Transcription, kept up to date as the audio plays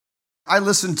I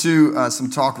listen to some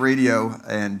talk radio,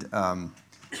 and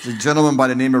there's a gentleman by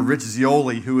the name of Rich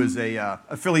Zeoli, who is a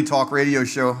Philly talk radio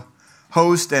show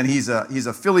host, and he's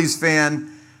a Phillies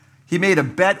fan. He made a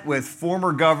bet with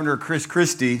former Governor Chris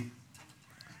Christie,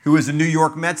 who is a New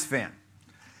York Mets fan.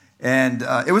 And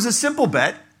it was a simple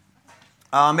bet,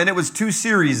 and it was 2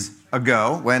 series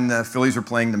ago when the Phillies were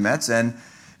playing the Mets, and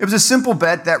it was a simple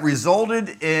bet that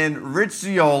resulted in Rich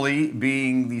Zeoli,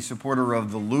 being the supporter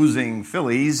of the losing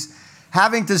Phillies,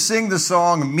 having to sing the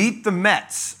song "Meet the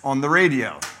Mets" on the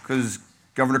radio because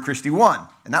Governor Christie won,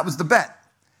 and that was the bet.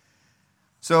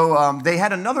 So they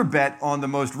had another bet on the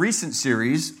most recent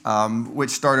series, which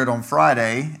started on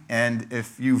Friday, and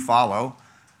if you follow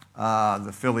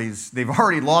the Phillies, they've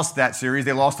already lost that series.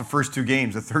 They lost the first 2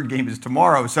 games. The third game is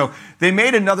tomorrow. So they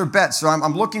made another bet. So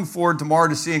I'm looking forward tomorrow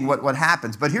to seeing what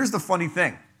happens. But here's the funny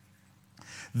thing.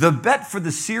 The bet for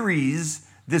the series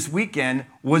this weekend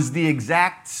was the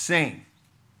exact same.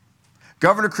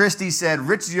 Governor Christie said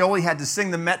Rich Zeoli had to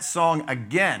sing the Mets song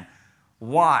again.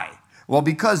 Why? Well,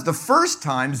 because the first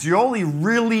time, Zeoli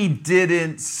really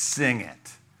didn't sing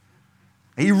it.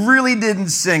 He really didn't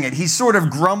sing it. He sort of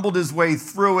grumbled his way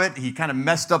through it. He kind of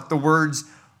messed up the words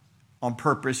on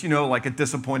purpose, like a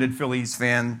disappointed Phillies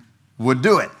fan would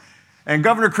do it. And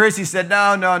Governor Christie said,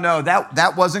 no,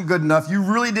 that wasn't good enough. You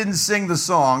really didn't sing the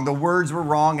song. The words were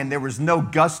wrong, and there was no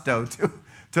gusto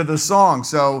to the song.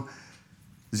 So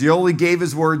Zeoli gave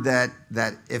his word that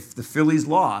if the Phillies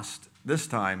lost this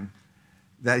time,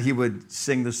 that he would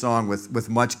sing the song with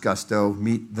much gusto,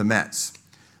 "Meet the Mets."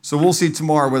 So we'll see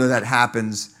tomorrow whether that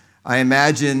happens. I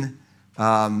imagine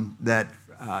that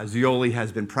Zeoli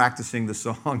has been practicing the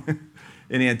song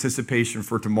in anticipation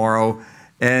for tomorrow,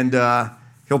 and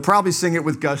he'll probably sing it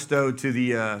with gusto to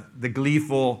the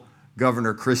gleeful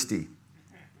Governor Christie.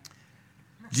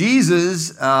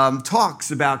 Jesus talks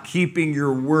about keeping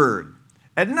your word,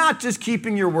 and not just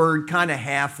keeping your word kind of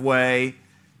halfway,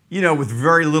 with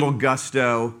very little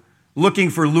gusto,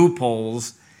 looking for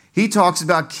loopholes. He talks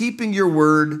about keeping your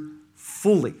word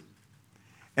fully.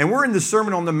 And we're in the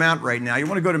Sermon on the Mount right now. You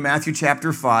want to go to Matthew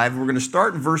chapter 5. We're going to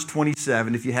start in verse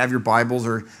 27, if you have your Bibles,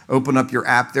 or open up your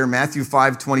app there, Matthew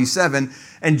 5:27.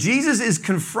 And Jesus is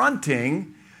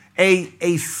confronting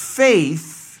a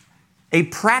faith, a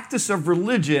practice of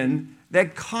religion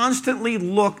that constantly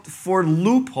looked for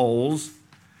loopholes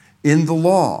in the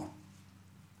law.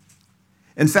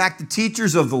 In fact, the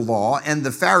teachers of the law and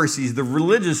the Pharisees, the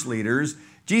religious leaders,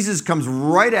 Jesus comes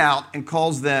right out and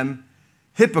calls them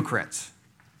hypocrites.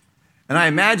 And I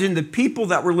imagine the people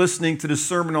that were listening to the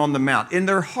Sermon on the Mount, in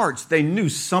their hearts, they knew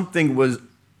something was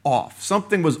off.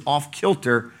 Something was off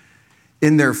kilter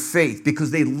in their faith,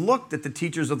 because they looked at the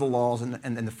teachers of the laws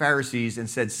and the Pharisees and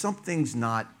said, something's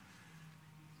not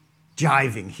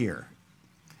jiving here.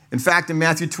 In fact, in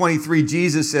Matthew 23,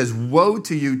 Jesus says, "Woe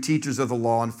to you, teachers of the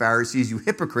law and Pharisees, you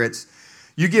hypocrites.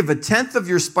 You give 1/10 of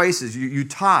your spices, you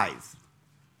tithe.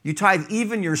 You tithe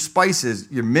even your spices,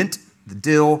 your mint, the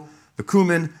dill, the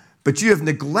cumin, but you have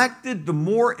neglected the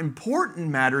more important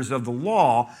matters of the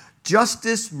law,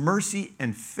 justice, mercy,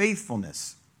 and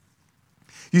faithfulness.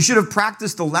 You should have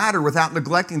practiced the latter without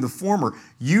neglecting the former.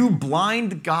 You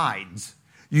blind guides,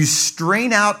 you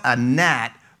strain out a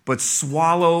gnat, but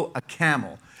swallow a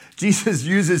camel." Jesus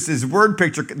uses his word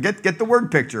picture. Get the word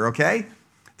picture, okay?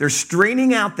 They're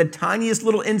straining out the tiniest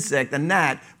little insect, a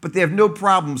gnat, but they have no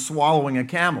problem swallowing a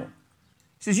camel.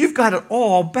 He says, you've got it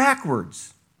all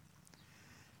backwards.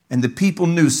 And the people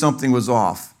knew something was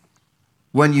off.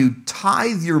 When you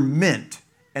tithe your mint,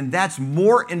 and that's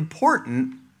more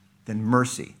important than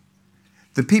mercy.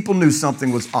 The people knew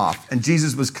something was off, and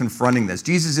Jesus was confronting this.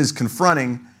 Jesus is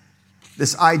confronting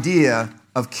this idea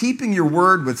of keeping your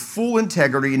word with full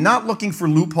integrity, not looking for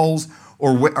loopholes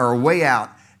or a way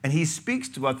out. And he speaks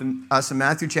to us in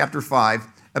Matthew chapter 5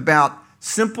 about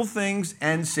simple things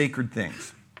and sacred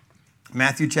things.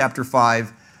 Matthew chapter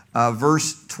 5,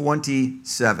 verse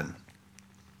 27.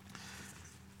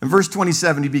 In verse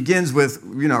 27, he begins with,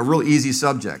 a real easy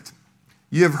subject.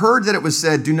 You have heard that it was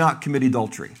said, do not commit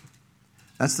adultery.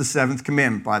 That's the 7th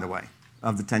commandment, by the way,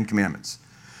 of the 10 commandments.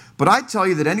 But I tell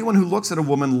you that anyone who looks at a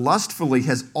woman lustfully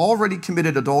has already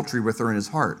committed adultery with her in his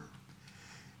heart.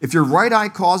 If your right eye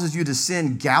causes you to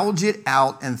sin, gouge it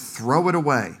out and throw it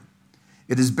away.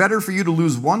 It is better for you to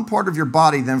lose one part of your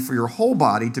body than for your whole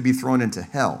body to be thrown into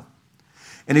hell.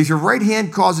 And if your right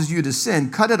hand causes you to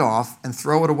sin, cut it off and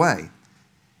throw it away.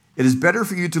 It is better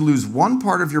for you to lose one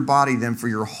part of your body than for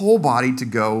your whole body to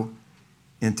go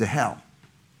into hell.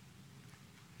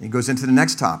 He goes into the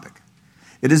next topic.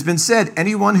 It has been said,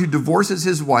 anyone who divorces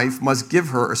his wife must give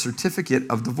her a certificate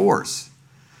of divorce.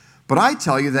 But I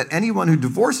tell you that anyone who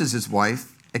divorces his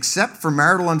wife, except for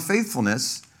marital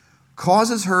unfaithfulness,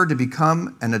 causes her to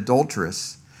become an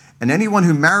adulteress, and anyone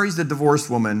who marries the divorced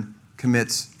woman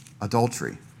commits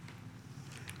adultery.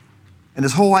 And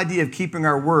this whole idea of keeping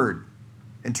our word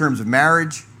in terms of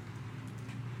marriage,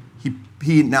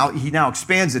 he now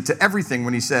expands it to everything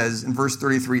when he says in verse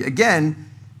 33,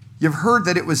 again, you've heard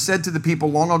that it was said to the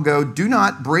people long ago, do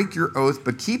not break your oath,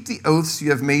 but keep the oaths you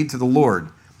have made to the Lord.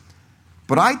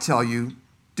 But I tell you,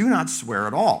 do not swear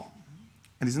at all.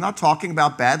 And he's not talking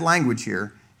about bad language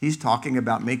here. He's talking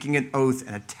about making an oath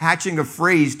and attaching a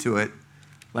phrase to it,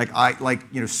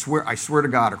 swear. I swear to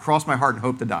God, or cross my heart and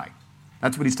hope to die.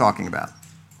 That's what he's talking about.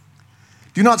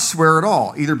 Do not swear at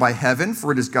all, either by heaven,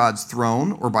 for it is God's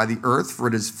throne, or by the earth, for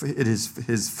it is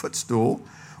his footstool,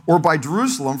 or by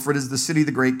Jerusalem, for it is the city of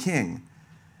the great king.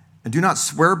 And do not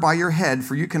swear by your head,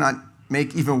 for you cannot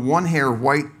make even one hair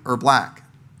white or black.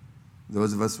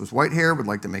 Those of us with white hair would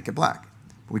like to make it black,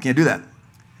 but we can't do that.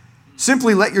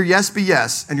 Simply let your yes be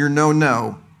yes and your no,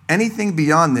 no. Anything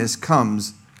beyond this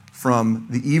comes from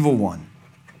the evil one.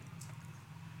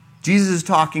 Jesus is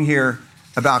talking here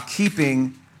about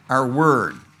keeping our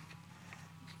word.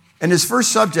 And his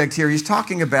first subject here, he's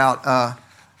talking about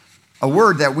a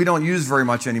word that we don't use very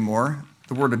much anymore,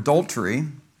 the word adultery.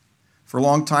 For a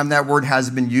long time, that word has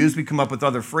been used. We come up with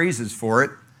other phrases for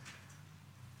it,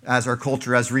 as our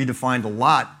culture has redefined a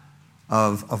lot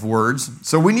of words.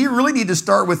 So we really need to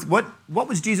start with what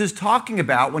was Jesus talking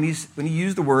about when he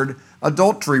used the word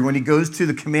adultery, when he goes to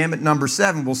the commandment number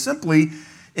 7? Well, simply,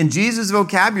 in Jesus'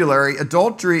 vocabulary,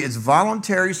 adultery is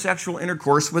voluntary sexual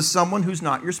intercourse with someone who's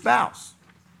not your spouse.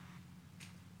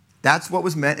 That's what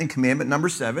was meant in commandment number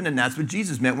 7, and that's what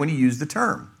Jesus meant when he used the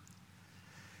term.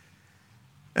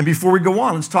 And before we go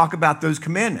on, let's talk about those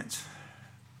commandments.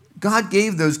 God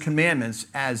gave those commandments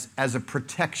as a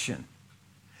protection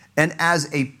and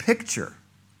as a picture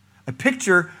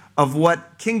of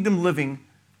what kingdom living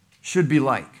should be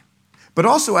like. But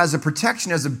also as a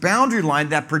protection, as a boundary line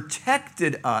that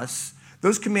protected us.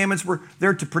 Those commandments were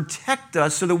there to protect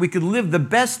us so that we could live the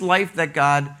best life that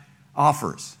God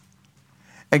offers.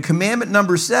 And commandment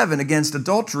number 7 against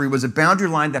adultery was a boundary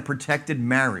line that protected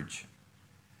marriage.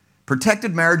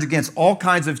 Protected marriage against all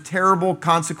kinds of terrible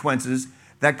consequences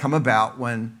that come about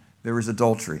when there is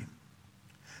adultery.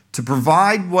 To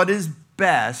provide what is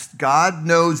best, God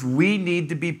knows we need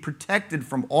to be protected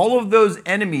from all of those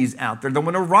enemies out there that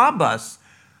want to rob us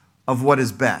of what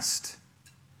is best.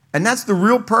 And that's the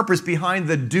real purpose behind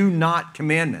the do not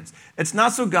commandments. It's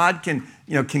not so God can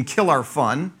kill our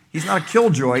fun. He's not a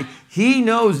killjoy. He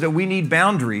knows that we need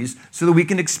boundaries so that we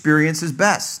can experience his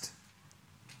best.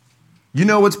 You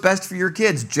know what's best for your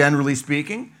kids, generally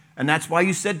speaking, and that's why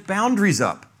you set boundaries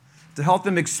up, to help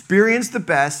them experience the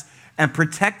best and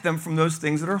protect them from those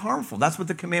things that are harmful. That's what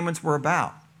the commandments were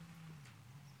about.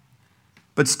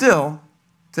 But still,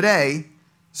 today,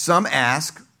 some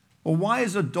ask, well, why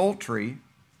is adultery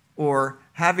or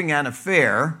having an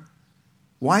affair,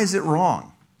 why is it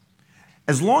wrong?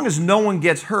 As long as no one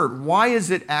gets hurt, why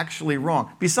is it actually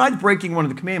wrong? Besides breaking one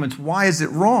of the commandments, why is it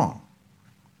wrong?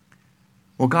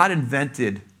 Well, God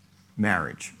invented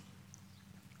marriage.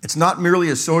 It's not merely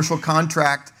a social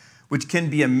contract which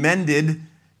can be amended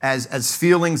as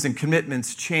feelings and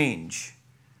commitments change.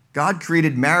 God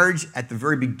created marriage at the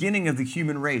very beginning of the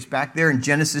human race. Back there in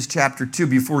Genesis chapter 2,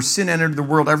 before sin entered the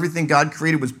world, everything God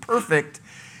created was perfect,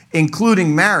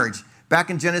 including marriage.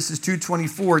 Back in Genesis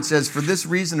 2:24, it says, "For this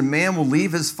reason a man will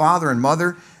leave his father and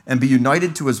mother and be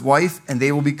united to his wife, and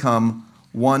they will become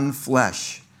one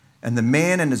flesh. And the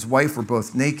man and his wife were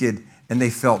both naked, and they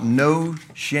felt no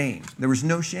shame." There was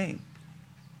no shame.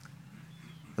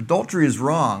 Adultery is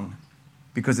wrong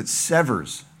because it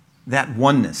severs that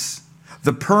oneness,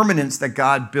 the permanence that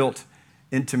God built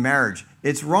into marriage.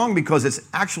 It's wrong because it's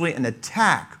actually an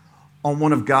attack on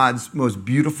one of God's most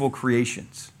beautiful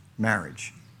creations,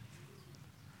 marriage.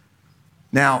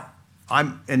 Now,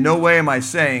 in no way am I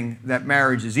saying that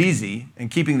marriage is easy and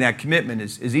keeping that commitment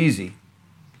is easy.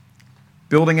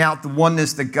 Building out the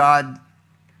oneness that God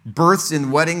births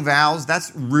in wedding vows,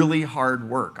 that's really hard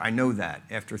work. I know that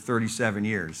after 37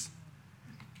 years.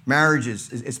 Marriage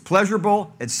is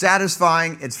pleasurable, it's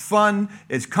satisfying, it's fun,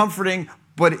 it's comforting,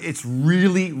 but it's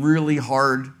really, really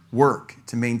hard work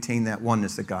to maintain that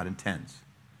oneness that God intends.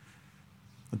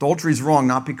 Adultery is wrong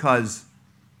not because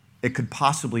it could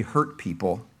possibly hurt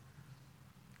people.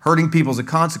 Hurting people is a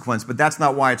consequence, but that's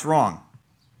not why it's wrong.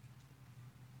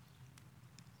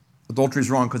 Adultery is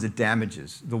wrong because it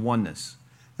damages the oneness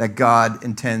that God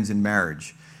intends in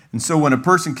marriage. And so when a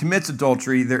person commits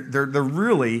adultery,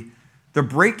 they're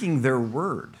breaking their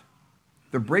word.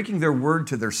 They're breaking their word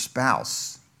to their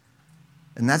spouse.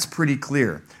 And that's pretty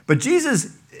clear. But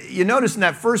Jesus, you notice in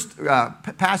that first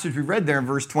passage we read there in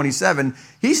verse 27,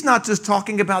 he's not just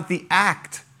talking about the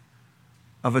act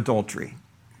of adultery.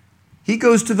 He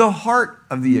goes to the heart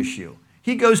of the issue.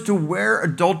 He goes to where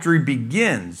adultery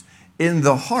begins, in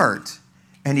the heart,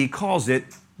 and he calls it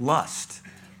lust.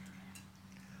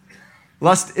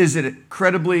 Lust is an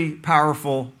incredibly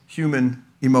powerful human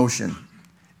emotion.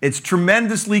 It's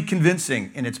tremendously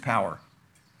convincing in its power.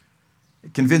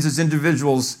 It convinces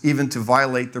individuals even to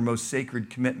violate their most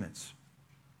sacred commitments.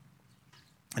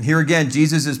 And here again,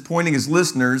 Jesus is pointing his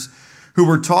listeners who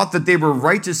were taught that they were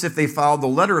righteous if they followed the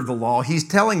letter of the law. He's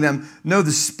telling them, no,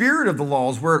 the spirit of the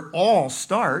law is where it all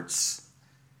starts.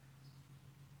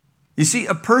 You see,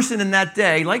 a person in that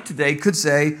day, like today, could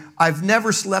say, I've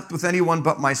never slept with anyone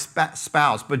but my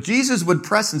spouse. But Jesus would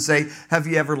press and say, have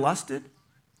you ever lusted?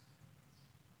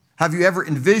 Have you ever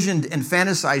envisioned and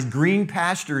fantasized green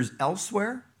pastures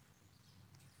elsewhere?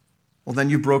 Well, then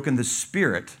you've broken the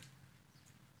spirit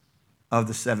of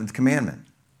the seventh commandment.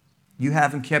 You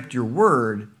haven't kept your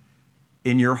word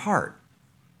in your heart.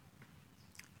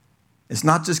 It's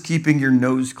not just keeping your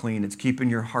nose clean, it's keeping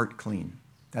your heart clean.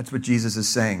 That's what Jesus is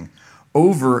saying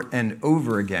over and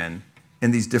over again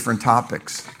in these different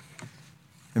topics.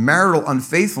 And marital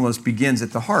unfaithfulness begins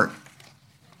at the heart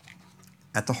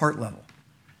level.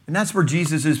 And that's where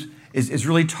Jesus is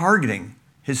really targeting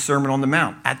his Sermon on the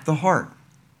Mount, at the heart.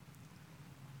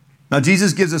 Now,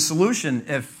 Jesus gives a solution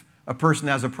if a person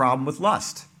has a problem with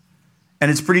lust. And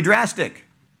it's pretty drastic.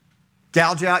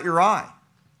 Gouge out your eye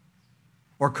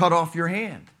or cut off your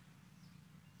hand.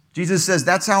 Jesus says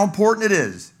that's how important it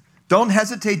is. Don't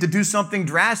hesitate to do something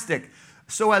drastic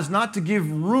so as not to give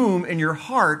room in your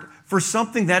heart for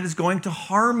something that is going to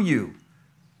harm you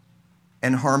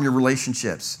and harm your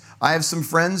relationships. I have some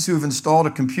friends who have installed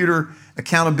a computer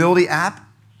accountability app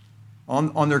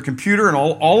on their computer and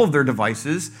all of their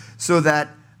devices so that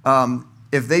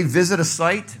if they visit a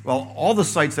site, well, all the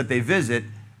sites that they visit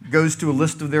goes to a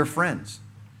list of their friends.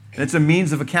 And it's a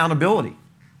means of accountability.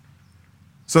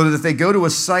 So that if they go to a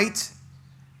site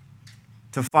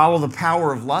to follow the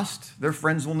power of lust, their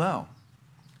friends will know.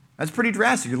 That's pretty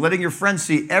drastic. You're letting your friends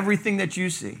see everything that you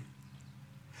see.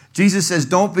 Jesus says,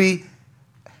 don't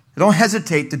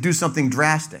hesitate to do something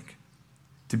drastic,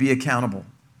 to be accountable.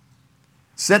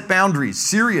 Set boundaries,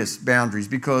 serious boundaries,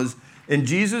 because in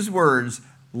Jesus' words,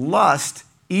 lust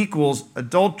equals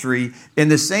adultery in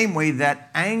the same way that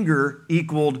anger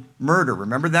equaled murder.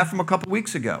 Remember that from a couple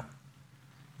weeks ago.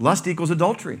 Lust equals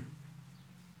adultery.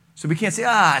 So we can't say,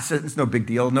 it's no big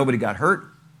deal. Nobody got hurt.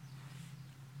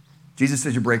 Jesus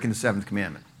says you're breaking the seventh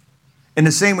commandment. In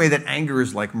the same way that anger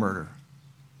is like murder.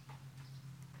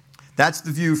 That's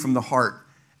the view from the heart,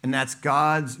 and that's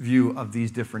God's view of these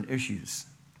different issues.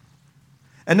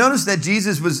 And notice that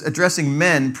Jesus was addressing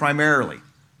men primarily.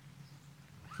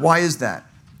 Why is that?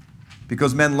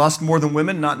 Because men lust more than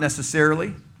women? Not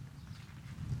necessarily.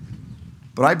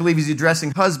 But I believe he's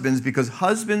addressing husbands because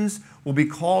husbands will be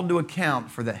called to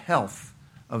account for the health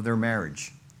of their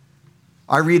marriage.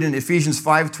 I read in Ephesians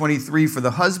 5:23, for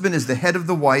the husband is the head of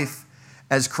the wife,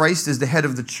 as Christ is the head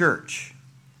of the church.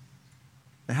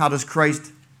 And how does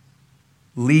Christ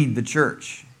lead the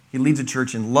church? He leads the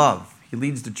church in love. He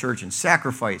leads the church in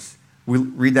sacrifice. We'll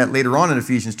read that later on in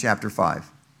Ephesians chapter 5.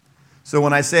 So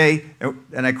when I say,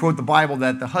 and I quote the Bible,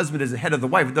 that the husband is the head of the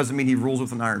wife, it doesn't mean he rules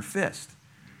with an iron fist,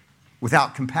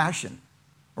 without compassion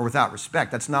or without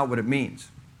respect. That's not what it means.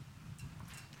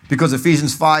 Because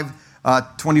Ephesians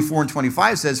 5:24 and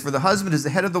 25 says, for the husband is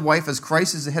the head of the wife as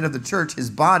Christ is the head of the church, his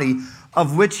body,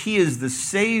 of which he is the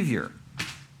Savior.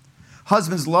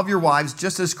 Husbands, love your wives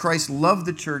just as Christ loved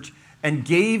the church and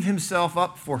gave himself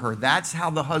up for her. That's how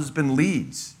the husband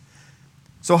leads.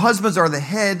 So husbands are the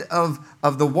head of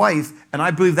the wife, and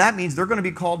I believe that means they're going to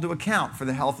be called to account for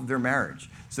the health of their marriage.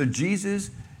 So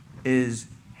Jesus is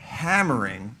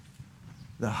hammering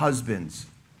the husbands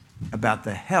about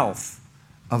the health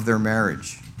of their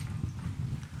marriage.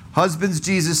 Husbands,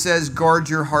 Jesus says, guard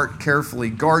your heart carefully,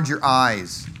 guard your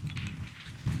eyes.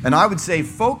 And I would say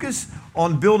focus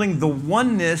on building the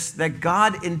oneness that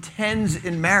God intends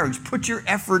in marriage. Put your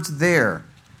efforts there.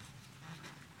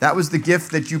 That was the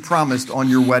gift that you promised on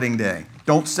your wedding day.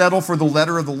 Don't settle for the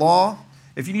letter of the law.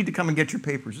 If you need to come and get your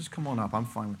papers, just come on up. I'm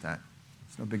fine with that.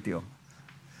 It's no big deal.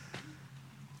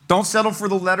 Don't settle for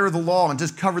the letter of the law and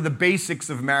just cover the basics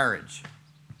of marriage.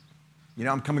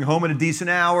 I'm coming home at a decent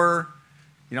hour.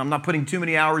 I'm not putting too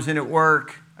many hours in at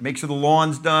work. I make sure the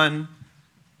lawn's done.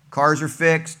 Cars are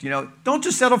fixed. Don't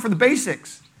just settle for the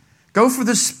basics. Go for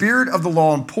the spirit of the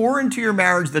law and pour into your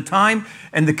marriage the time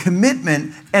and the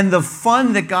commitment and the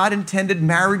fun that God intended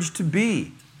marriage to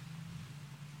be.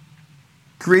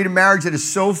 Create a marriage that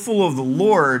is so full of the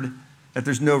Lord that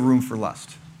there's no room for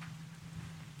lust.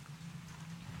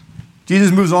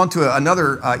 Jesus moves on to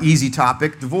another easy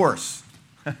topic, divorce.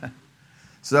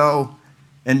 So,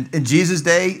 in Jesus'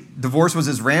 day, divorce was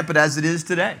as rampant as it is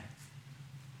today.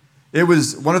 It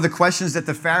was one of the questions that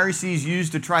the Pharisees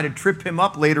used to try to trip him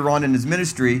up later on in his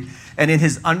ministry and in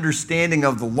his understanding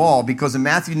of the law, because in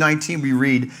Matthew 19 we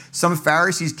read, some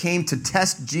Pharisees came to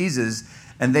test Jesus,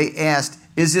 and they asked,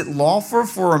 "Is it lawful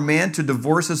for a man to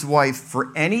divorce his wife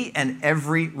for any and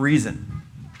every reason?"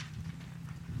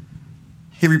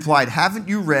 He replied, "Haven't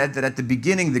you read that at the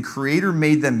beginning the Creator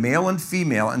made them male and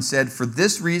female and said, 'For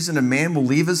this reason a man will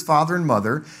leave his father and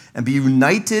mother and be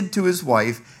united to his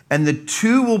wife, and the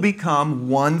two will become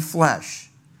one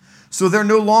flesh.' So they're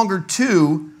no longer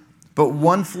two, but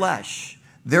one flesh.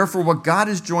 Therefore what God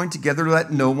has joined together,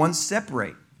 let no one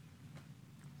separate."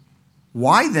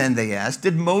 Why then, they asked,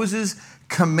 did Moses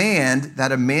command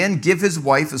that a man give his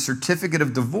wife a certificate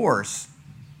of divorce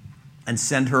and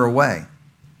send her away?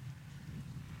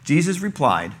 Jesus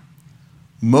replied,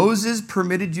 "Moses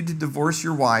permitted you to divorce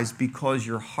your wives because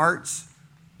your hearts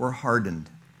were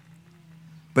hardened.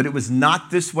 But it was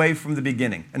not this way from the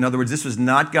beginning." In other words, this was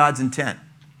not God's intent.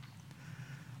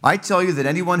 "I tell you that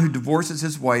anyone who divorces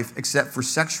his wife except for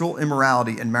sexual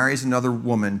immorality and marries another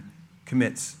woman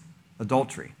commits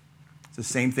adultery." It's the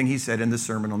same thing he said in the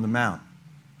Sermon on the Mount.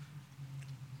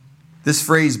 This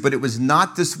phrase, "but it was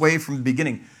not this way from the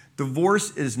beginning."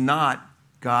 Divorce is not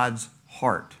God's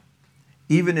heart,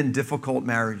 even in difficult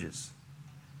marriages.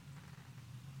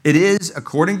 It is,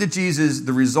 according to Jesus,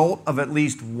 the result of at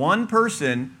least one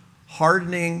person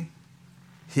hardening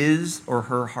his or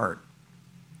her heart.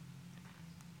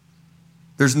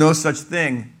 There's no such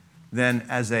thing then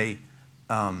as a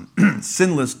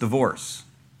sinless divorce.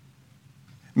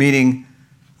 Meaning,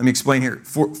 let me explain here.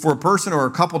 For a person or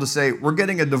a couple to say, "We're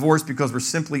getting a divorce because we're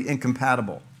simply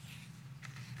incompatible,"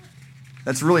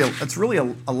 that's really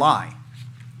a lie.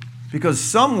 Because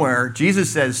somewhere,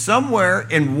 Jesus says, somewhere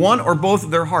in one or both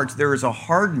of their hearts, there is a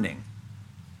hardening.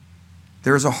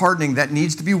 There is a hardening that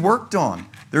needs to be worked on.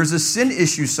 There's a sin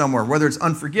issue somewhere, whether it's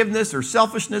unforgiveness or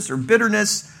selfishness or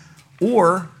bitterness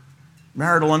or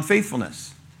marital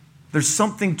unfaithfulness. There's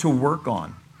something to work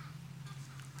on.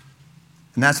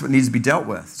 And that's what needs to be dealt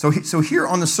with. So here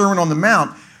on the Sermon on the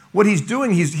Mount, what he's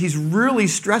doing, he's really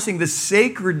stressing the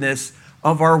sacredness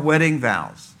of our wedding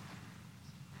vows.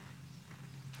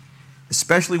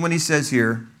 Especially when he says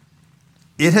here,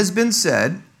 "It has been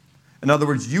said," in other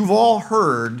words, you've all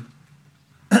heard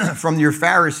from your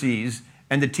Pharisees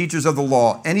and the teachers of the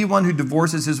law, "Anyone who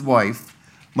divorces his wife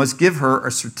must give her a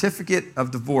certificate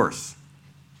of divorce."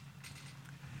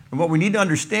 And what we need to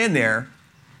understand there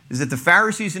is that the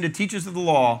Pharisees and the teachers of the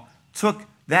law took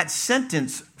that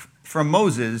sentence from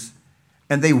Moses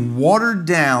and they watered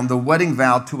down the wedding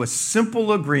vow to a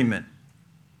simple agreement,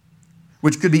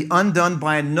 which could be undone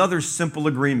by another simple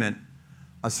agreement,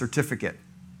 a certificate.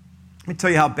 Let me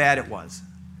tell you how bad it was.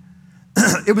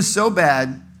 It was so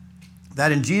bad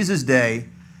that in Jesus' day,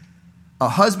 a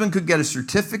husband could get a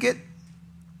certificate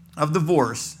of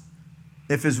divorce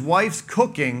if his wife's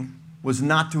cooking was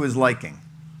not to his liking.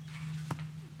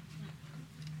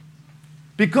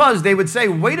 Because they would say,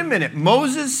 "Wait a minute,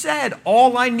 Moses said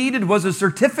all I needed was a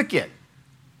certificate.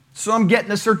 So I'm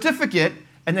getting a certificate,"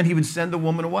 and then he would send the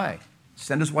woman away.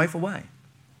 Send his wife away.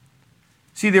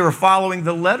 See, they were following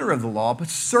the letter of the law, but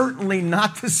certainly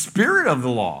not the spirit of the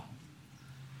law.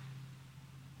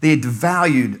 They had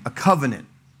devalued a covenant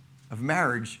of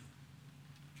marriage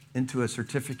into a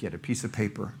certificate, a piece of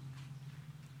paper.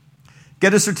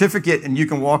 Get a certificate and you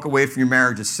can walk away from your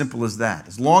marriage, as simple as that.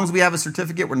 As long as we have a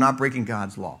certificate, we're not breaking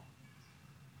God's law.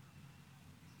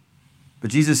 But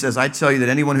Jesus says, "I tell you that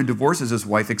anyone who divorces his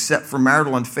wife, except for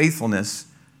marital unfaithfulness,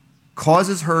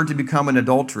 causes her to become an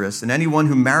adulteress, and anyone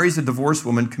who marries a divorced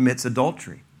woman commits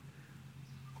adultery."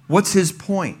 What's his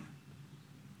point?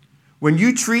 When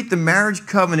you treat the marriage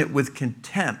covenant with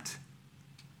contempt,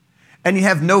 and you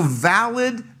have no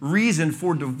valid reason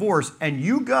for divorce, and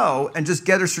you go and just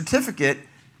get a certificate,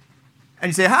 and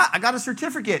you say, "I got a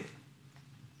certificate."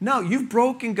 No, you've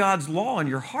broken God's law in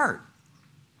your heart.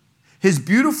 His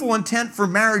beautiful intent for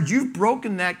marriage, you've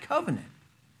broken that covenant.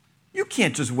 You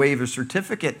can't just waive a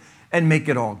certificate and make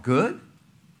it all good.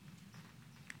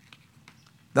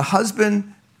 The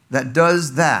husband that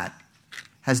does that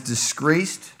has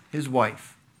disgraced his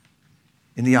wife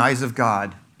in the eyes of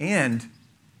God and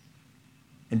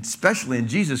especially in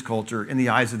Jesus' culture, in the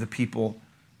eyes of the people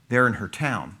there in her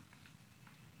town.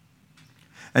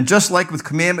 And just like with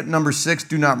commandment number 6,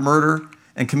 do not murder,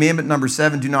 and commandment number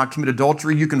 7, do not commit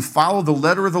adultery, you can follow the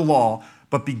letter of the law,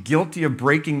 but be guilty of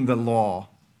breaking the law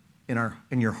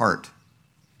in your heart,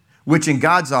 which in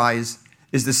God's eyes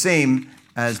is the same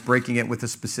as breaking it with a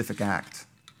specific act.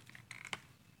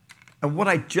 And what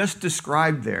I just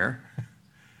described there,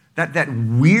 that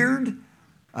weird,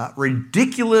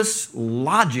 ridiculous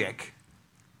logic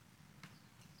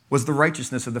was the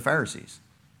righteousness of the Pharisees.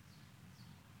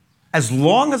 As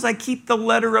long as I keep the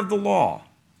letter of the law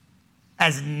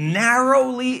as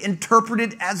narrowly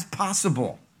interpreted as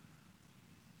possible,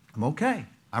 I'm okay.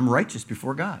 I'm righteous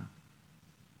before God.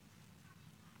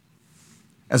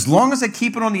 As long as I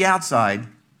keep it on the outside,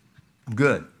 I'm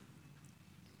good.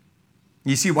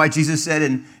 You see why Jesus said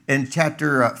in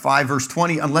chapter 5, verse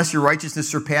 20, unless your righteousness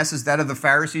surpasses that of the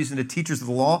Pharisees and the teachers of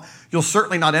the law, you'll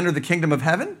certainly not enter the kingdom of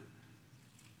heaven?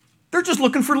 They're just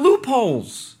looking for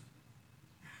loopholes.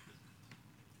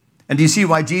 And do you see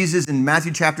why Jesus in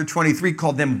Matthew chapter 23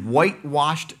 called them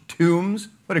whitewashed tombs?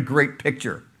 What a great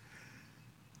picture.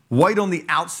 White on the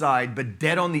outside, but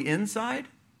dead on the inside?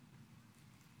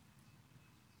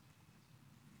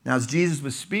 Now, as Jesus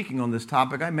was speaking on this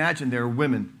topic, I imagine there are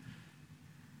women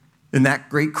in that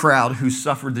great crowd who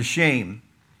suffered the shame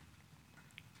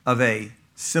of a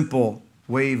simple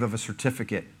wave of a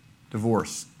certificate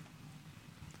divorce.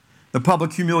 The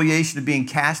public humiliation of being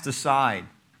cast aside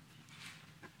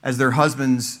as their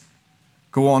husbands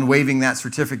go on waving that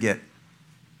certificate.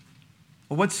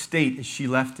 Well, what state is she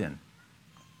left in?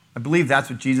 I believe that's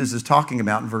what Jesus is talking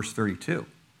about in verse 32.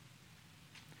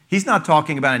 He's not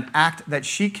talking about an act that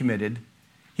she committed.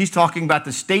 He's talking about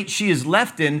the state she is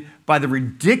left in by the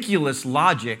ridiculous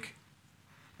logic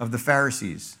of the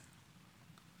Pharisees.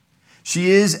 She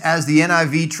is, as the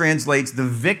NIV translates, the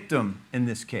victim in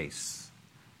this case.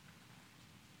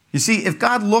 You see, if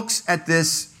God looks at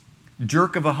this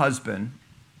jerk of a husband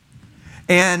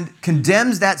and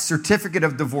condemns that certificate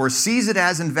of divorce, sees it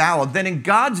as invalid, then in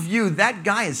God's view, that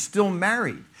guy is still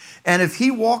married. And if he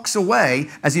walks away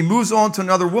as he moves on to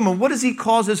another woman, what does he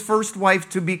cause his first wife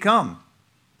to become?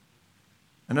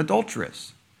 An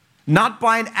adulteress. Not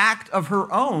by an act of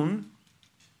her own,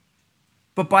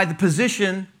 but by the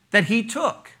position that he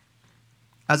took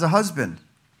as a husband.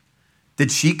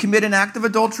 Did she commit an act of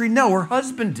adultery? No, her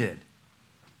husband did.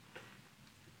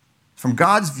 From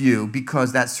God's view,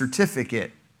 because that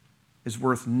certificate is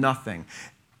worth nothing.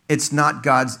 It's not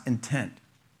God's intent.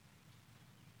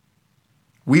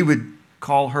 We would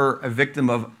call her a victim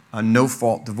of a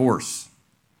no-fault divorce,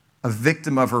 a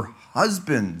victim of her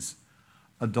husband's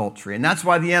adultery. And that's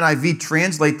why the NIV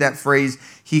translate that phrase,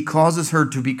 he causes her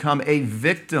to become a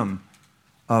victim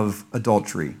of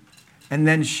adultery. And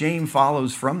then shame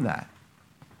follows from that.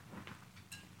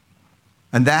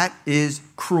 And that is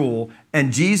cruel.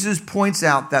 And Jesus points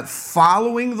out that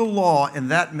following the law in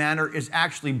that manner is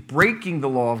actually breaking the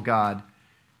law of God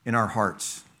in our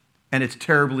hearts. And it's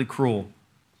terribly cruel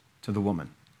to the woman.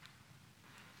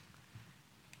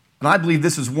 And I believe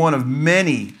this is one of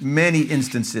many, many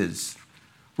instances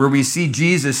where we see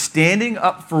Jesus standing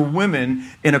up for women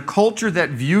in a culture that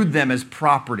viewed them as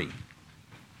property.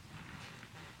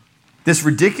 This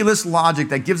ridiculous logic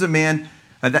that gives a man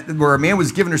where a man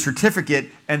was given a certificate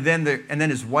and then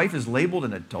his wife is labeled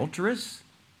an adulteress.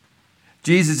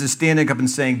 Jesus is standing up and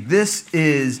saying, this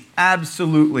is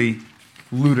absolutely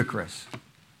ludicrous.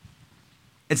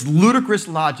 It's ludicrous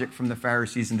logic from the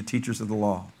Pharisees and the teachers of the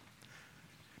law.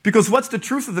 Because what's the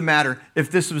truth of the matter if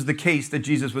this was the case that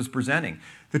Jesus was presenting?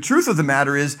 The truth of the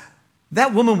matter is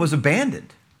that woman was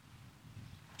abandoned.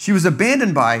 She was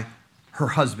abandoned by her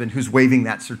husband who's waving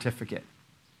that certificate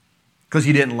because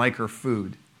he didn't like her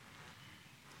food.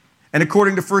 And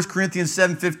according to 1 Corinthians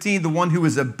 7:15, the one who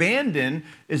is abandoned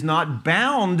is not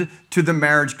bound to the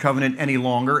marriage covenant any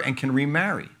longer and can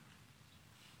remarry.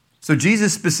 So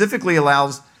Jesus specifically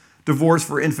allows divorce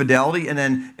for infidelity, and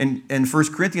then in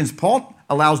 1 Corinthians, Paul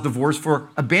allows divorce for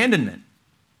abandonment.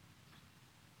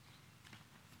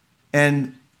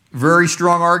 And very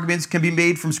strong arguments can be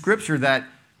made from Scripture that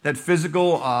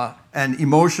physical and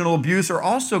emotional abuse are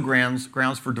also grounds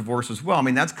for divorce as well. I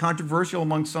mean, that's controversial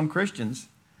among some Christians.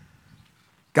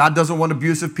 God doesn't want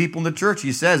abusive people in the church.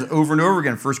 He says over and over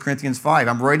again, 1 Corinthians 5,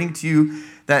 I'm writing to you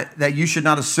that you should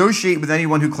not associate with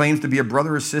anyone who claims to be a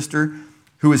brother or sister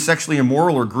who is sexually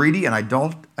immoral or greedy, an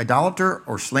idolater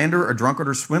or slanderer, a drunkard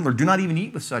or swindler. Do not even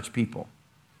eat with such people.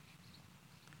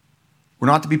 We're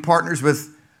not to be partners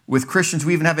with Christians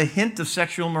who even have a hint of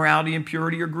sexual immorality,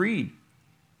 impurity, or greed.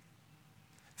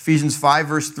 Ephesians 5,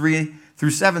 verse 3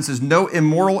 through 7 says, no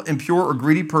immoral, impure, or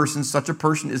greedy person, such a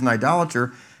person is an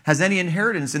idolater, has any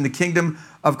inheritance in the kingdom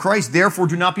of Christ. Therefore,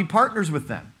 do not be partners with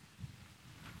them.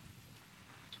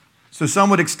 So some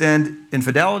would extend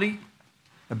infidelity,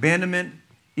 abandonment,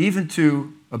 even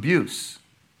to abuse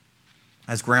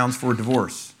as grounds for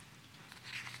divorce.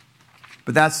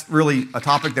 But that's really a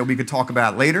topic that we could talk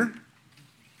about later.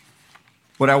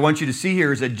 What I want you to see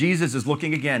here is that Jesus is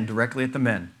looking again directly at the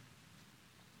men.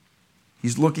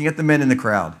 He's looking at the men in the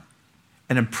crowd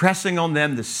and impressing on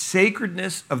them the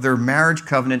sacredness of their marriage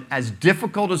covenant. As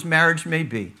difficult as marriage may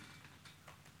be,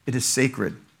 it is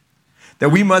sacred. That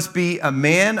we must be a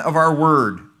man of our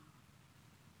word,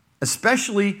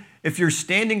 especially if you're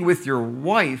standing with your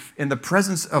wife in the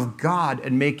presence of God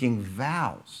and making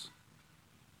vows.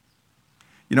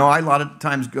 You know, I a lot of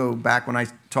times go back when I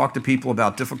talk to people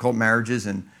about difficult marriages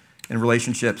and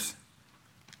relationships.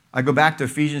 I go back to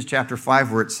Ephesians chapter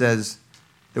 5 where it says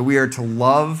that we are to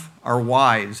love our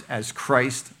wives as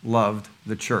Christ loved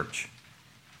the church.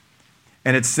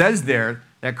 And it says there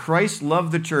that Christ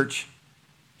loved the church.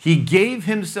 He gave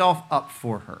himself up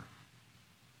for her.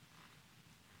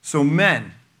 So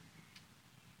men,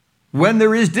 when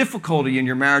there is difficulty in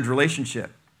your marriage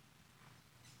relationship,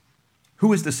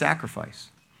 who is to sacrifice?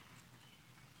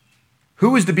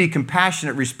 Who is to be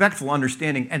compassionate, respectful,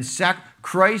 understanding? And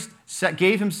Christ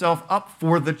gave himself up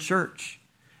for the church.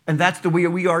 And that's the way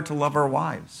we are to love our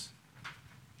wives.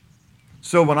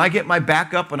 So when I get my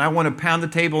back up and I want to pound the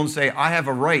table and say, I have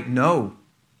a right, no,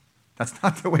 that's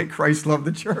not the way Christ loved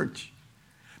the church.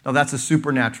 Now that's a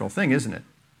supernatural thing, isn't it?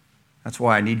 That's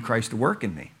why I need Christ to work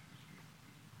in me.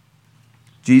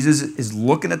 Jesus is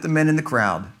looking at the men in the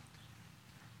crowd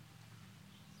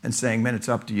and saying, men, it's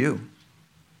up to you.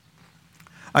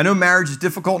 I know marriage is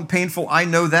difficult and painful. I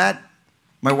know that.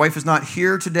 My wife is not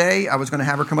here today. I was going to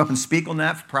have her come up and speak on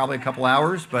that for probably a couple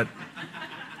hours, but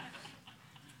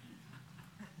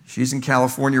she's in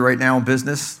California right now in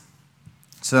business.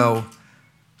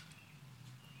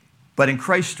 But in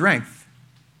Christ's strength,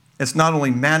 it's not only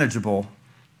manageable,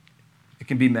 it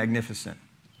can be magnificent.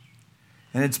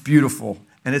 And it's beautiful,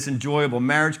 and it's enjoyable.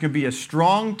 Marriage can be a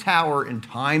strong tower in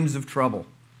times of trouble.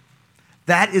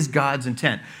 That is God's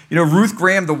intent. You know, Ruth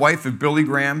Graham, the wife of Billy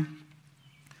Graham,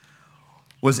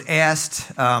 was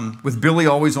asked, with Billy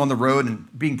always on the road and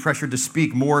being pressured to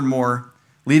speak more and more,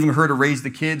 leaving her to raise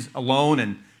the kids alone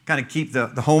and kind of keep the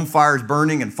home fires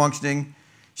burning and functioning.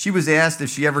 She was asked if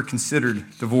she ever considered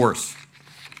divorce.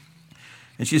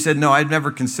 And she said, no, I'd never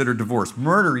considered divorce.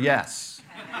 Murder, yes,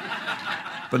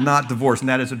 but not divorce. And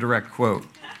that is a direct quote.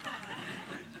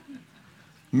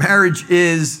 Marriage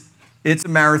it's a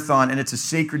marathon, and it's a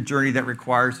sacred journey that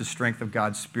requires the strength of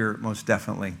God's Spirit, most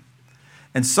definitely.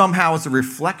 And somehow it's a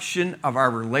reflection of our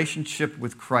relationship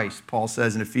with Christ, Paul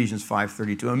says in Ephesians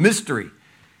 5:32. A mystery,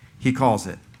 he calls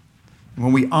it. And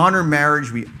when we honor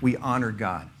marriage, we honor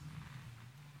God.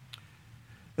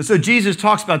 And so Jesus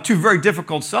talks about two very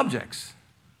difficult subjects,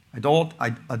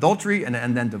 adultery and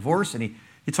then divorce. And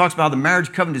he talks about how the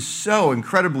marriage covenant is so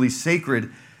incredibly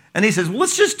sacred. And he says, well,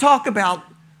 let's just talk about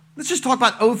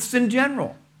oaths in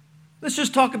general. Let's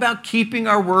just talk about keeping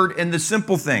our word in the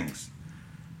simple things.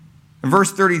 In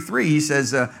verse 33, he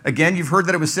says, again, you've heard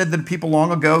that it was said to people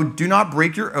long ago, do not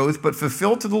break your oath, but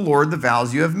fulfill to the Lord the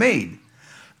vows you have made.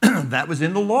 That was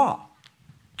in the law.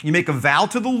 You make a vow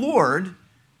to the Lord,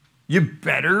 you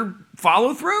better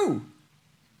follow through.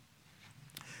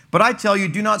 But I tell you,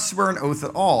 do not swear an oath at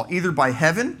all, either by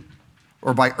heaven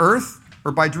or by earth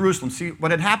or by Jerusalem. See, what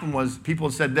had happened was people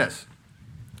had said this.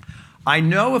 I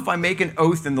know if I make an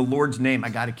oath in the Lord's name, I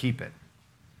got to keep it.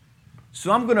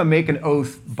 So I'm going to make an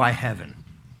oath by heaven.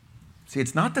 See,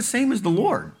 it's not the same as the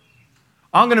Lord.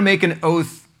 I'm going to make an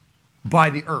oath by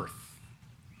the earth.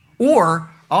 Or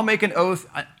I'll make an oath,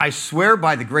 I swear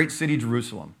by the great city,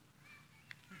 Jerusalem.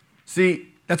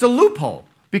 See, that's a loophole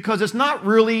because it's not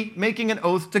really making an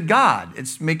oath to God.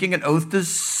 It's making an oath to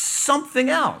something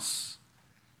else.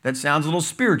 That sounds a little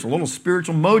spiritual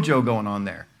mojo going on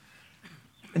there.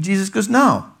 And Jesus goes,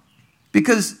 no,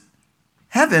 because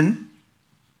heaven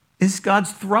is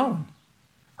God's throne.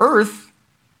 Earth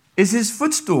is his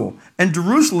footstool. And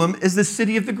Jerusalem is the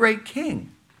city of the great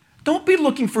king. Don't be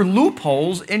looking for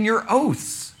loopholes in your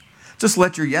oaths. Just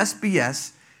let your yes be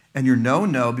yes and your no,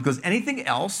 no, because anything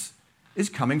else is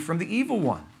coming from the evil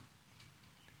one.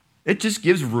 It just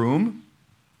gives room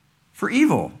for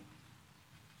evil.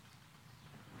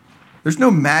 There's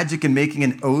no magic in making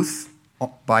an oath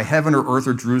by heaven or earth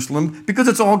or Jerusalem because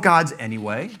it's all God's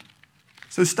anyway.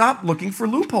 So stop looking for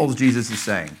loopholes, Jesus is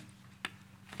saying.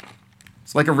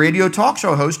 It's like a radio talk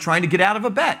show host trying to get out of a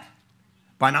bet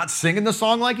by not singing the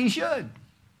song like he should.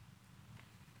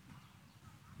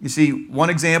 You see, one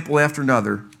example after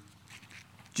another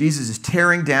Jesus is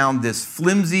tearing down this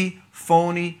flimsy,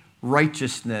 phony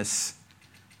righteousness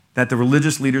that the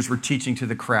religious leaders were teaching to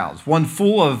the crowds, one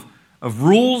full of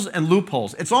rules and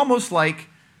loopholes. It's almost like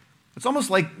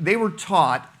they were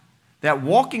taught that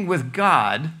walking with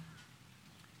God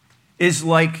is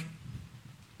like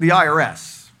the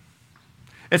IRS.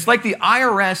 It's like the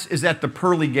IRS is at the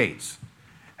pearly gates.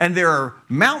 And there are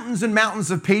mountains and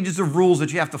mountains of pages of rules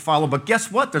that you have to follow. But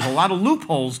guess what? There's a lot of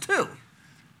loopholes too.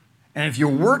 And if you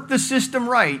work the system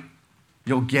right,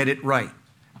 you'll get it right.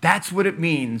 That's what it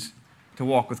means to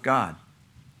walk with God.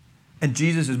 And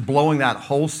Jesus is blowing that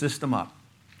whole system up.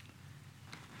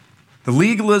 The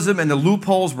legalism and the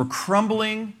loopholes were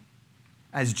crumbling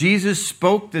as Jesus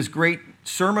spoke this great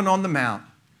Sermon on the Mount,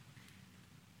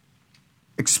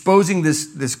 exposing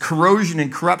this corrosion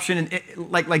and corruption,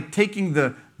 and like taking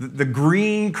the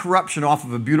green corruption off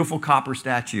of a beautiful copper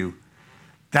statue.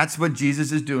 That's what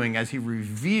Jesus is doing as he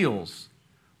reveals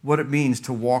what it means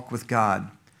to walk with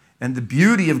God and the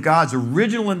beauty of God's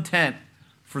original intent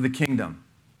for the kingdom.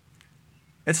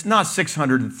 It's not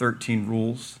 613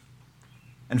 rules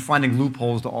and finding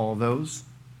loopholes to all of those.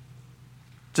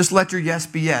 Just let your yes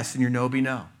be yes and your no be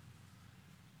no.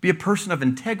 Be a person of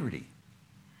integrity.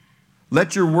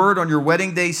 Let your word on your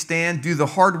wedding day stand. Do the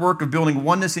hard work of building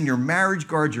oneness in your marriage.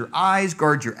 Guard your eyes,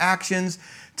 guard your actions.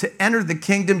 To enter the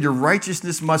kingdom, your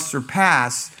righteousness must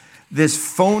surpass this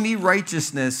phony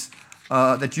righteousness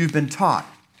that you've been taught.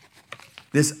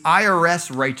 This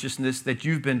IRS righteousness that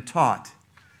you've been taught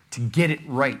to get it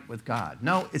right with God.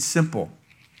 No, it's simple.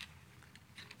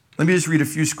 Let me just read a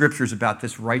few scriptures about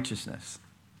this righteousness.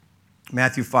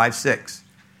 Matthew 5:6.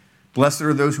 Blessed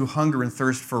are those who hunger and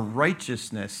thirst for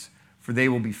righteousness, for they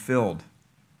will be filled.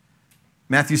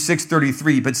 Matthew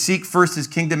 6:33. But seek first his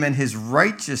kingdom and his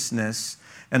righteousness,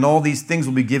 and all these things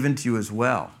will be given to you as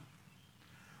well.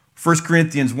 1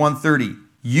 Corinthians 1:30.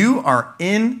 You are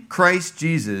in Christ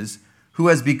Jesus, who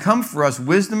has become for us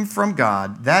wisdom from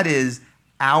God, that is,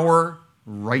 our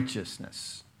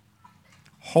righteousness,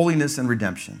 holiness, and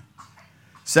redemption.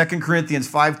 2 Corinthians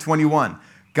 5:21.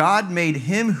 God made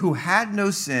him who had no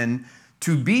sin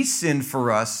to be sin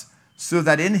for us, so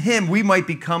that in him we might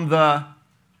become the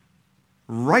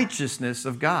righteousness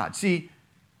of God. See,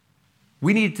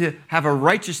 we need to have a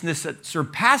righteousness that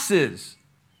surpasses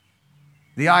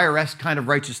the IRS kind of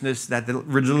righteousness that the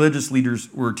religious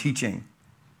leaders were teaching.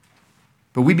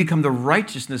 But we become the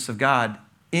righteousness of God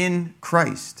in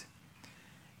Christ.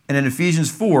 And in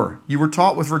Ephesians 4, you were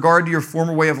taught with regard to your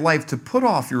former way of life to put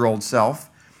off your old self,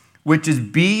 which is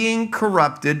being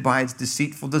corrupted by its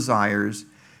deceitful desires,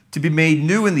 to be made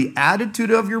new in the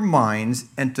attitude of your minds,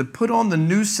 and to put on the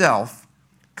new self,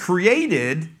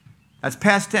 created, that's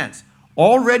past tense,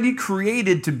 already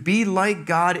created to be like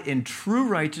God in true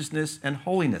righteousness and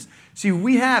holiness. See,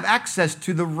 we have access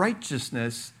to the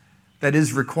righteousness that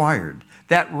is required.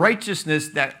 That righteousness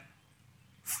that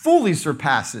fully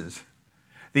surpasses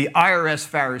the IRS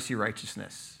Pharisee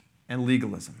righteousness and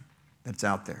legalism that's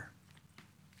out there.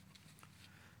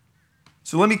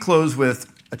 So let me close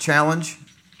with a challenge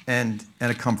and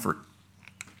a comfort.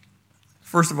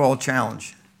 First of all, a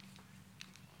challenge.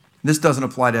 This doesn't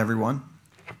apply to everyone.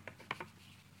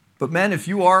 But men, if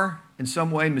you are in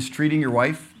some way mistreating your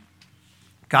wife,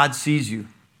 God sees you.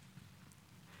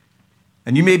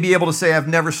 And you may be able to say, I've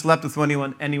never slept with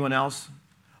anyone else.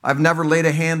 I've never laid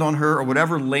a hand on her, or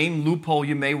whatever lame loophole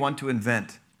you may want to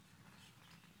invent.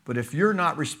 But if you're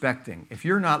not respecting, if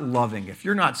you're not loving, if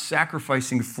you're not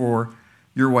sacrificing for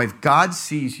your wife, God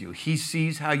sees you. He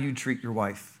sees how you treat your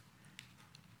wife.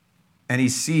 And he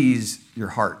sees your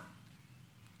heart.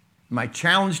 My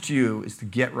challenge to you is to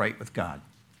get right with God.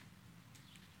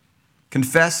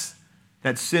 Confess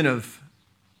that sin of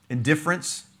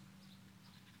indifference,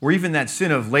 or even that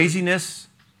sin of laziness.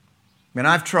 Man,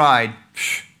 I've tried.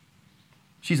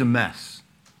 She's a mess.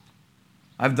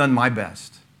 I've done my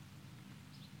best.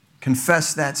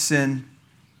 Confess that sin.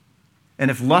 And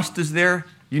if lust is there,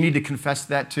 you need to confess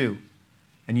that too.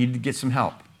 And you need to get some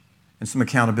help and some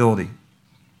accountability.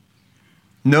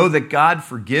 Know that God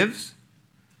forgives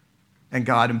and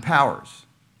God empowers.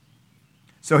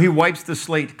 So he wipes the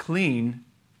slate clean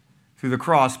through the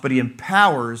cross, but he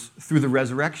empowers through the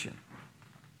resurrection.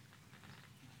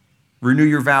 Renew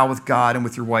your vow with God and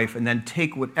with your wife, and then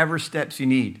take whatever steps you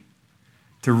need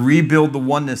to rebuild the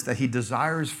oneness that he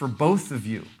desires for both of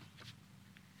you.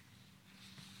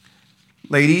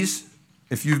 Ladies,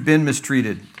 if you've been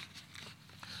mistreated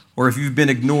or if you've been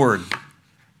ignored,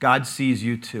 God sees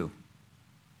you too.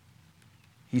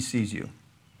 He sees you.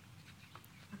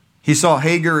 He saw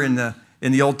Hagar in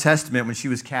the Old Testament when she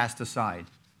was cast aside.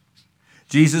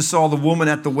 Jesus saw the woman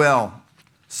at the well,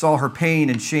 saw her pain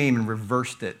and shame and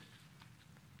reversed it.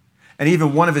 And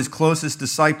even one of his closest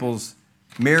disciples,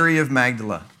 Mary of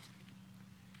Magdala,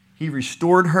 he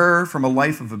restored her from a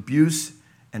life of abuse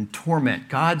and torment.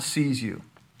 God sees you.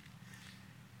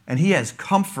 And he has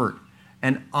comfort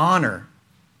and honor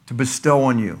to bestow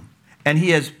on you. And he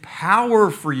has power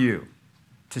for you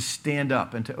to stand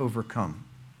up and to overcome.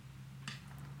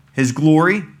 His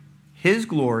glory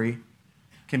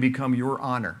can become your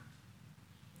honor.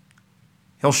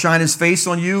 He'll shine his face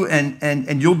on you,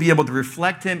 and you'll be able to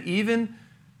reflect him even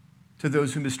to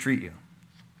those who mistreat you.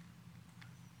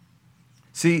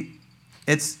 See,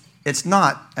 it's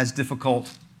not as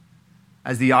difficult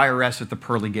as the IRS at the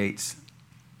pearly gates,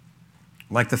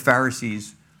 like the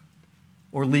Pharisees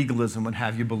or legalism would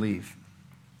have you believe.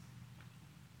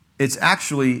 It's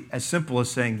actually as simple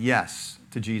as saying yes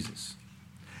to Jesus.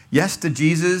 Yes to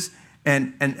Jesus,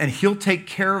 and he'll take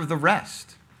care of the rest.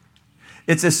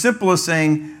 It's as simple as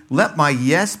saying, let my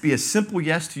yes be a simple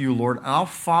yes to you, Lord. I'll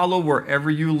follow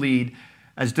wherever you lead.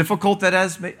 As difficult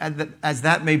as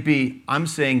that may be, I'm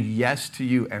saying yes to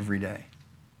you every day.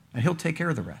 And he'll take care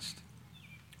of the rest.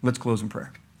 Let's close in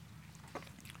prayer.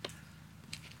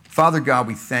 Father God,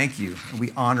 we thank you and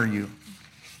we honor you.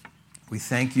 We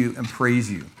thank you and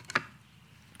praise you.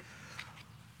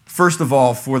 First of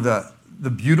all, for the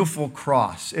beautiful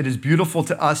cross. It is beautiful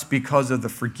to us because of the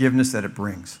forgiveness that it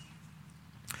brings.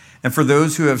 And for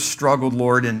those who have struggled,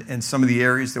 Lord, in some of the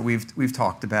areas that we've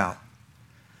talked about,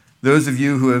 those of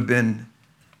you who have been,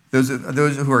 those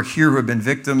who are here who have been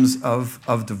victims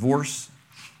of divorce,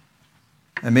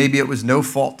 and maybe it was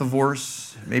no-fault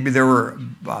divorce, maybe there were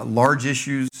large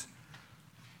issues,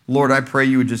 Lord, I pray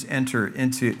you would just enter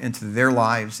into their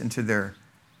lives, into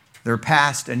their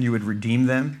past, and you would redeem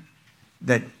them,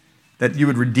 that you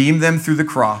would redeem them through the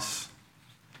cross,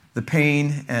 the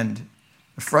pain and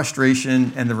the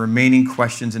frustration and the remaining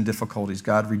questions and difficulties.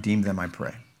 God, redeem them, I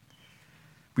pray.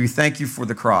 We thank you for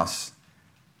the cross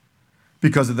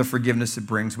because of the forgiveness it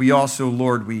brings. We also,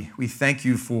 Lord, we thank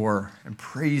you for and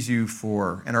praise you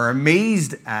for and are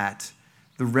amazed at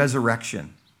the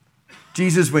resurrection.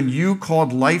 Jesus, when you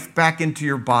called life back into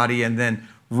your body and then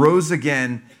rose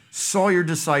again, saw your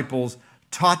disciples,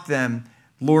 taught them,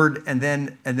 Lord, and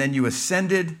then you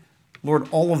ascended, Lord,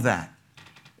 all of that.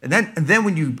 And then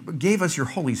when you gave us your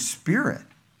Holy Spirit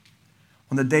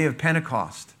on the day of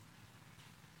Pentecost,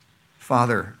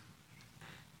 Father,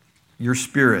 your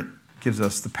Spirit gives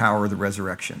us the power of the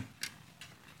resurrection.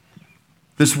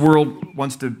 This world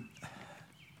wants to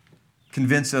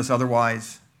convince us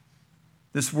otherwise.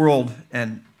 This world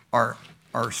and our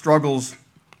struggles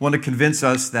want to convince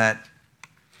us that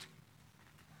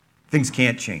things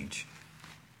can't change.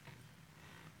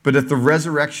 But if the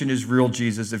resurrection is real,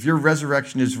 Jesus, if your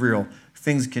resurrection is real,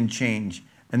 things can change,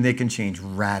 and they can change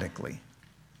radically.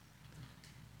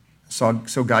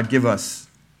 So God, give us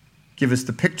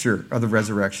the picture of the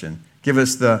resurrection. Give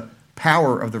us the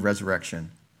power of the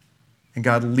resurrection. And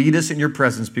God, lead us in your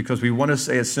presence because we want to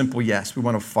say a simple yes. We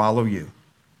want to follow you.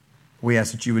 We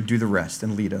ask that you would do the rest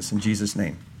and lead us. In Jesus'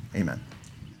 name, amen.